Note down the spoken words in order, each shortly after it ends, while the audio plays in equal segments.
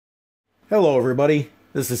Hello everybody,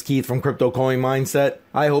 this is Keith from CryptoCoinMindSet.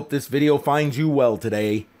 I hope this video finds you well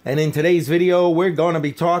today. And in today's video, we're going to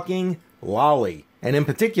be talking Lolli. And in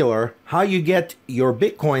particular, how you get your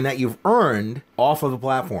Bitcoin that you've earned off of the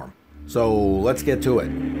platform. So let's get to it.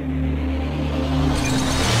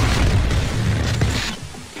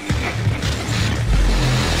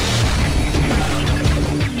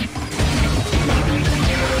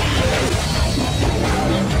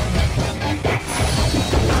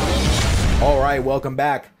 Alright, welcome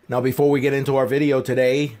back. Now before we get into our video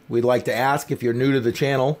today, we'd like to ask if you're new to the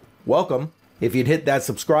channel, welcome. If you'd hit that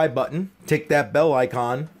subscribe button, tick that bell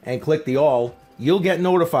icon, and click the all, you'll get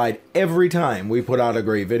notified every time we put out a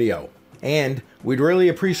great video. And we'd really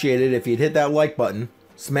appreciate it if you'd hit that like button,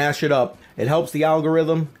 smash it up. It helps the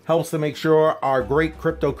algorithm, helps to make sure our great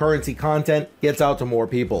cryptocurrency content gets out to more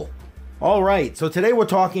people. Alright, so today we're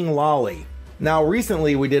talking Lolli. Now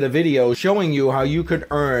recently we did a video showing you how you could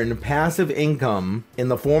earn passive income in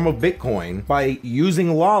the form of Bitcoin by using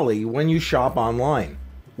Lolli when you shop online.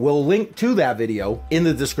 We'll link to that video in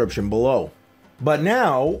the description below. But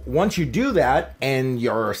now, once you do that and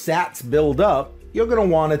your sats build up, you're going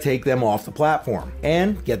to want to take them off the platform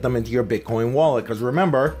and get them into your Bitcoin wallet. Because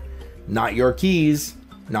remember, not your keys,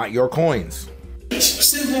 not your coins.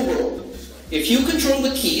 Simple rule. If you control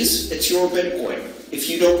the keys, it's your Bitcoin. If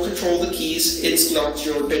you don't control the keys, it's not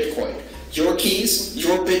your Bitcoin. Your keys,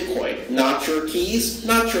 your Bitcoin. Not your keys,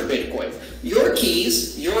 not your Bitcoin. Your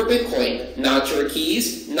keys, your Bitcoin. Not your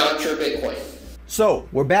keys, not your Bitcoin. So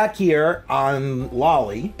we're back here on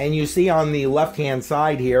Lolli, and you see on the left hand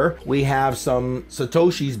side here we have some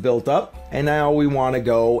Satoshis built up, and now we want to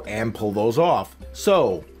go and pull those off.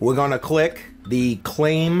 So we're going to click the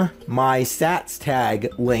Claim My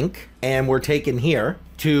SatsTag link, and we're taken here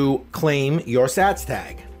to claim your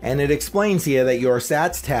SatsTag. And it explains here that your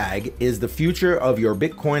SatsTag is the future of your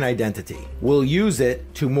Bitcoin identity. We'll use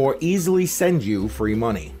it to more easily send you free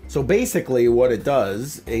money. So basically what it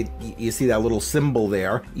does, you see that little symbol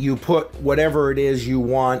there, you put whatever it is you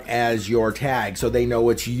want as your tag so they know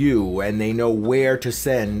it's you and they know where to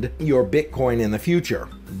send your Bitcoin in the future.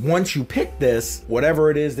 Once you pick this,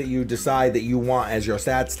 whatever it is that you decide that you want as your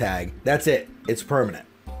SatsTag, that's it, it's permanent.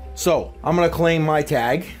 So I'm gonna claim my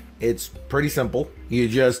tag. It's pretty simple. You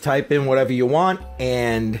just type in whatever you want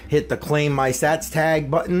and hit the Claim My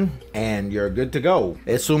SatsTag button and you're good to go.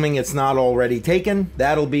 Assuming it's not already taken,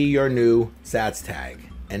 that'll be your new SatsTag.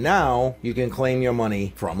 And now you can claim your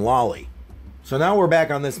money from Lolli. So now we're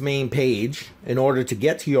back on this main page. In order to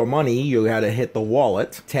get to your money, you gotta hit the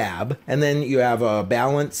Wallet tab, and then you have a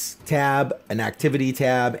Balance tab, an Activity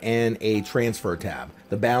tab, and a Transfer tab.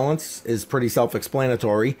 The balance is pretty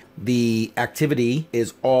self-explanatory. The activity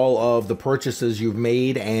is all of the purchases you've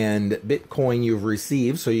made and Bitcoin you've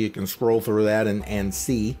received, so you can scroll through that and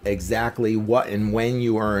see exactly what and when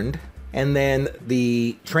you earned. And then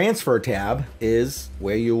the Transfer tab is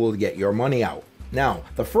where you will get your money out. Now,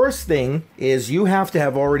 the first thing is you have to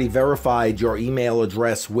have already verified your email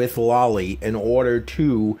address with Lolli in order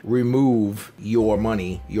to remove your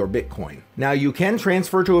money, your Bitcoin. Now, you can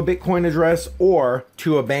transfer to a Bitcoin address or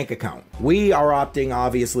to a bank account. We are opting,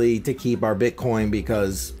 obviously, to keep our Bitcoin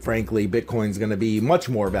because, frankly, Bitcoin is going to be much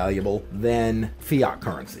more valuable than fiat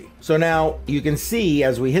currency. So now you can see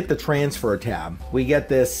as we hit the Transfer tab, we get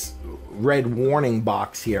this red warning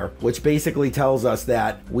box here, which basically tells us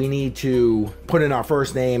that we need to put in our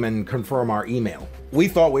first name and confirm our email. We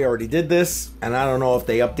thought we already did this, and I don't know if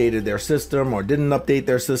they updated their system or didn't update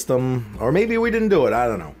their system, or maybe we didn't do it, I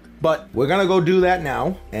don't know. But we're gonna go do that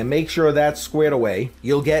now and make sure that's squared away.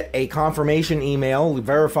 You'll get a confirmation email,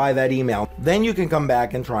 verify that email, then you can come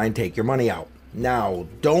back and try and take your money out. Now,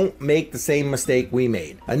 don't make the same mistake we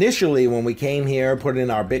made. Initially, when we came here, put in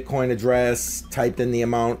our Bitcoin address, typed in the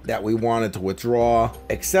amount that we wanted to withdraw,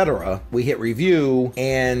 etc., we hit review,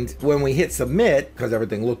 and when we hit submit, because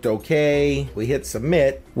everything looked okay, we hit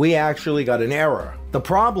submit, we actually got an error. The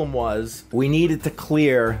problem was we needed to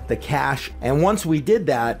clear the cache, and once we did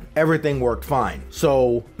that, everything worked fine.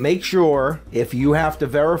 So make sure if you have to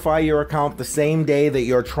verify your account the same day that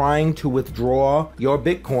you're trying to withdraw your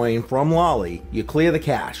Bitcoin from Lolli, you clear the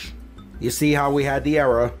cache. You see how we had the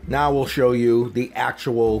error? Now we'll show you the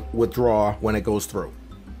actual withdrawal when it goes through.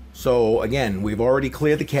 So again, we've already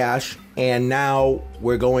cleared the cache. And now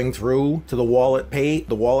we're going through to the wallet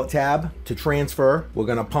tab to transfer. We're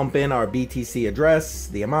going to pump in our BTC address,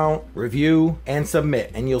 the amount, review, and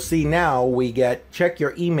submit. And you'll see now we get check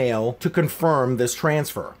your email to confirm this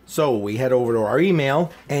transfer. So we head over to our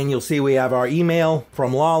email and you'll see we have our email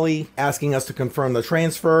from Lolli asking us to confirm the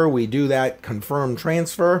transfer. We do that, confirm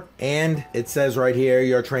transfer, and it says right here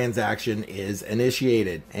your transaction is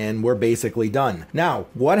initiated, and we're basically done. Now,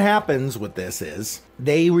 what happens with this is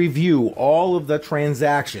they review all of the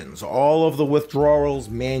transactions, all of the withdrawals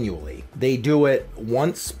manually. They do it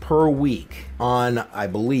once per week on, I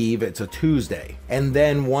believe it's a Tuesday. And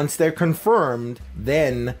then once they're confirmed,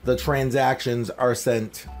 then the transactions are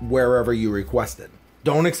sent wherever you requested.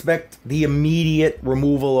 Don't expect the immediate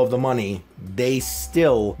removal of the money. They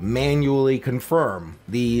still manually confirm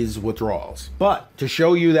these withdrawals. But to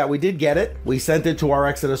show you that we did get it, we sent it to our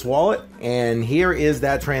Exodus wallet, and here is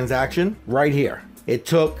that transaction right here. It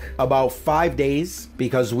took about 5 days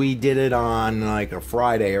because we did it on like a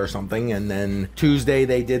Friday or something, and then Tuesday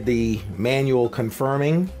they did the manual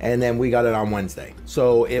confirming, and then we got it on Wednesday.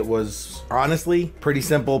 So it was honestly pretty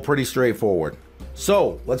simple, pretty straightforward.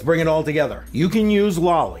 So let's bring it all together. You can use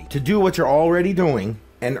Lolli to do what you're already doing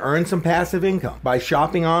and earn some passive income by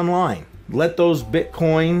shopping online. Let those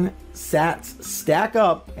Bitcoin sats stack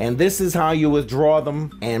up, and this is how you withdraw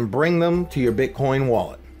them and bring them to your Bitcoin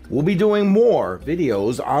wallet. We'll be doing more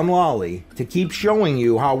videos on Lolli to keep showing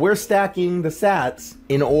you how we're stacking the sats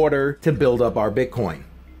in order to build up our Bitcoin.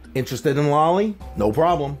 Interested in Lolli? No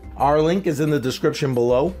problem. Our link is in the description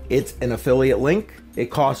below. It's an affiliate link.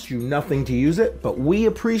 It costs you nothing to use it, but we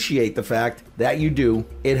appreciate the fact that you do.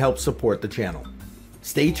 It helps support the channel.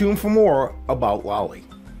 Stay tuned for more about Lolli.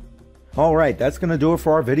 All right, that's going to do it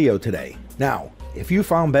for our video today. Now, if you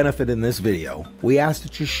found benefit in this video, we ask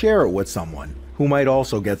that you share it with someone who might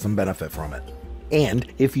also get some benefit from it.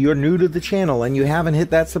 And if you're new to the channel and you haven't hit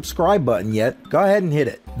that subscribe button yet, go ahead and hit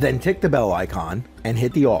it. Then tick the bell icon and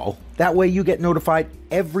hit the all. That way you get notified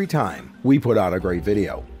every time we put out a great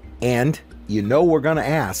video. And you know we're gonna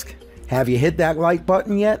ask, have you hit that like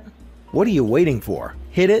button yet? What are you waiting for?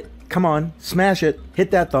 Hit it, come on, smash it,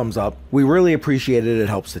 hit that thumbs up. We really appreciate it, it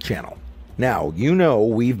helps the channel. Now, you know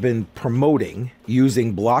we've been promoting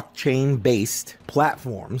using blockchain-based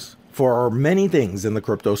platforms for many things in the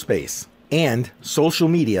crypto space, and social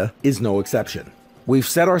media is no exception. We've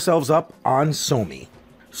set ourselves up on Somi.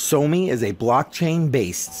 Somi is a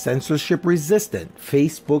blockchain-based, censorship-resistant,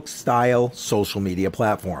 Facebook-style social media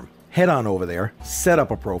platform. Head on over there, set up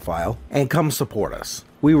a profile, and come support us.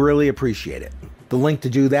 We really appreciate it. The link to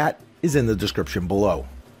do that is in the description below.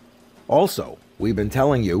 Also, we've been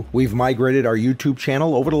telling you we've migrated our YouTube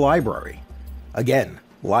channel over to Library. Again,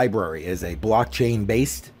 Library is a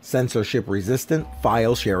blockchain-based, censorship-resistant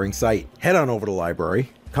file sharing site. Head on over to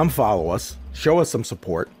Library, come follow us, show us some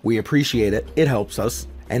support. We appreciate it, it helps us,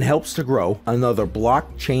 and helps to grow another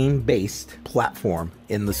blockchain-based platform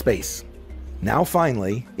in the space. Now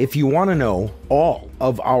finally, if you want to know all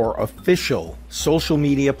of our official social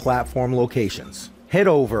media platform locations, head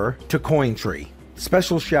over to CoinTree.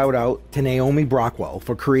 Special shout out to Naomi Brockwell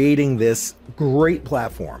for creating this great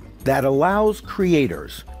platform that allows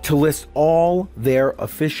creators to list all their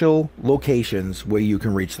official locations where you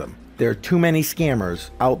can reach them. There are too many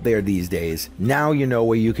scammers out there these days. Now you know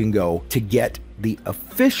where you can go to get the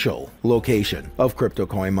official location of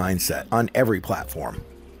CryptoCoinMindSet on every platform.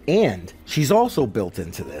 And she's also built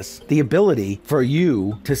into this the ability for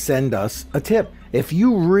you to send us a tip. If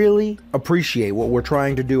you really appreciate what we're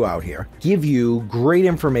trying to do out here, give you great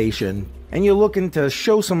information, and you're looking to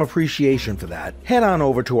show some appreciation for that, head on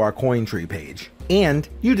over to our CoinTree page, and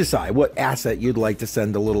you decide what asset you'd like to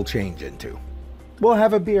send a little change into. We'll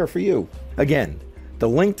have a beer for you. Again, the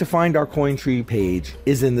link to find our CoinTree page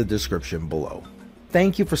is in the description below.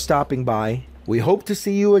 Thank you for stopping by. We hope to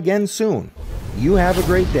see you again soon. You have a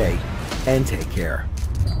great day, and take care.